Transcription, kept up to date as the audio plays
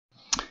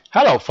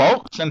Hello,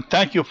 folks, and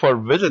thank you for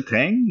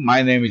visiting.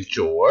 My name is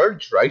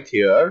George, right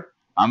here.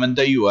 I'm in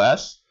the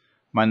US.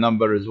 My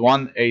number is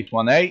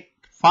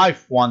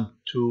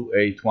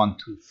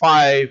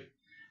 1-818-512-8125.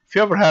 If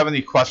you ever have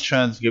any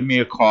questions, give me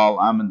a call.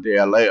 I'm in the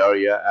LA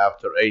area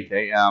after 8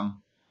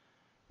 a.m.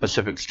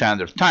 Pacific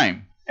Standard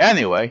Time.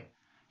 Anyway,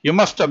 you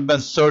must have been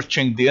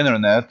searching the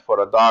internet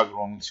for a dog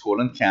grooming school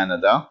in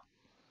Canada.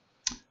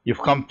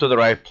 You've come to the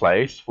right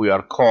place. We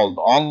are called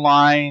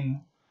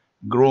Online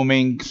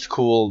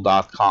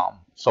groomingschool.com.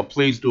 So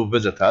please do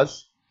visit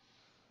us.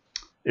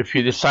 If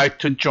you decide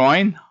to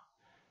join,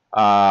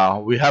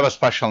 we have a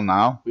special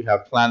now. We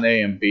have Plan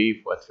A and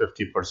B with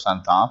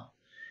 50% off.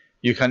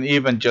 You can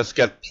even just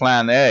get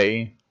Plan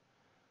A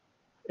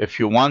if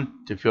you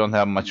want, if you don't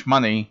have much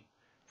money,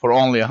 for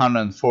only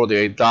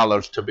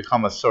 $148 to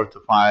become a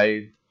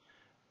certified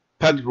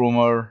pet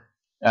groomer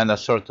and a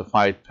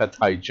certified pet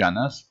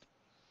hygienist.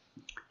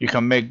 You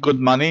can make good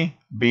money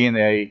being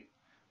a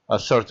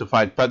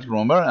certified pet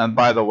groomer. And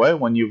by the way,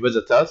 when you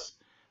visit us,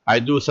 I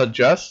do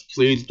suggest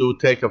please do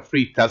take a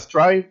free test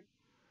drive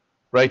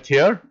right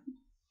here.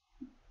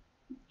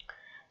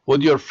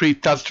 With your free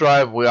test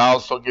drive, we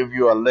also give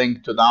you a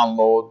link to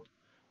download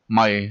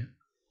my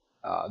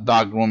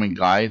dog grooming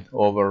guide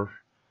over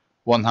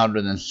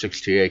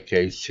 160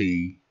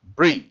 AKC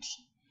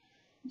breeds.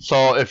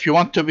 So if you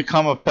want to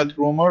become a pet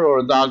groomer or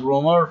a dog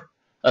groomer,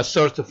 a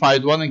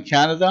certified one in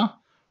Canada,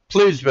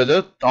 please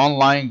visit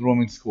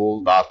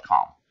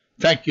onlinegroomingschool.com.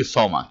 Thank you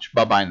so much.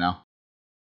 Bye-bye now.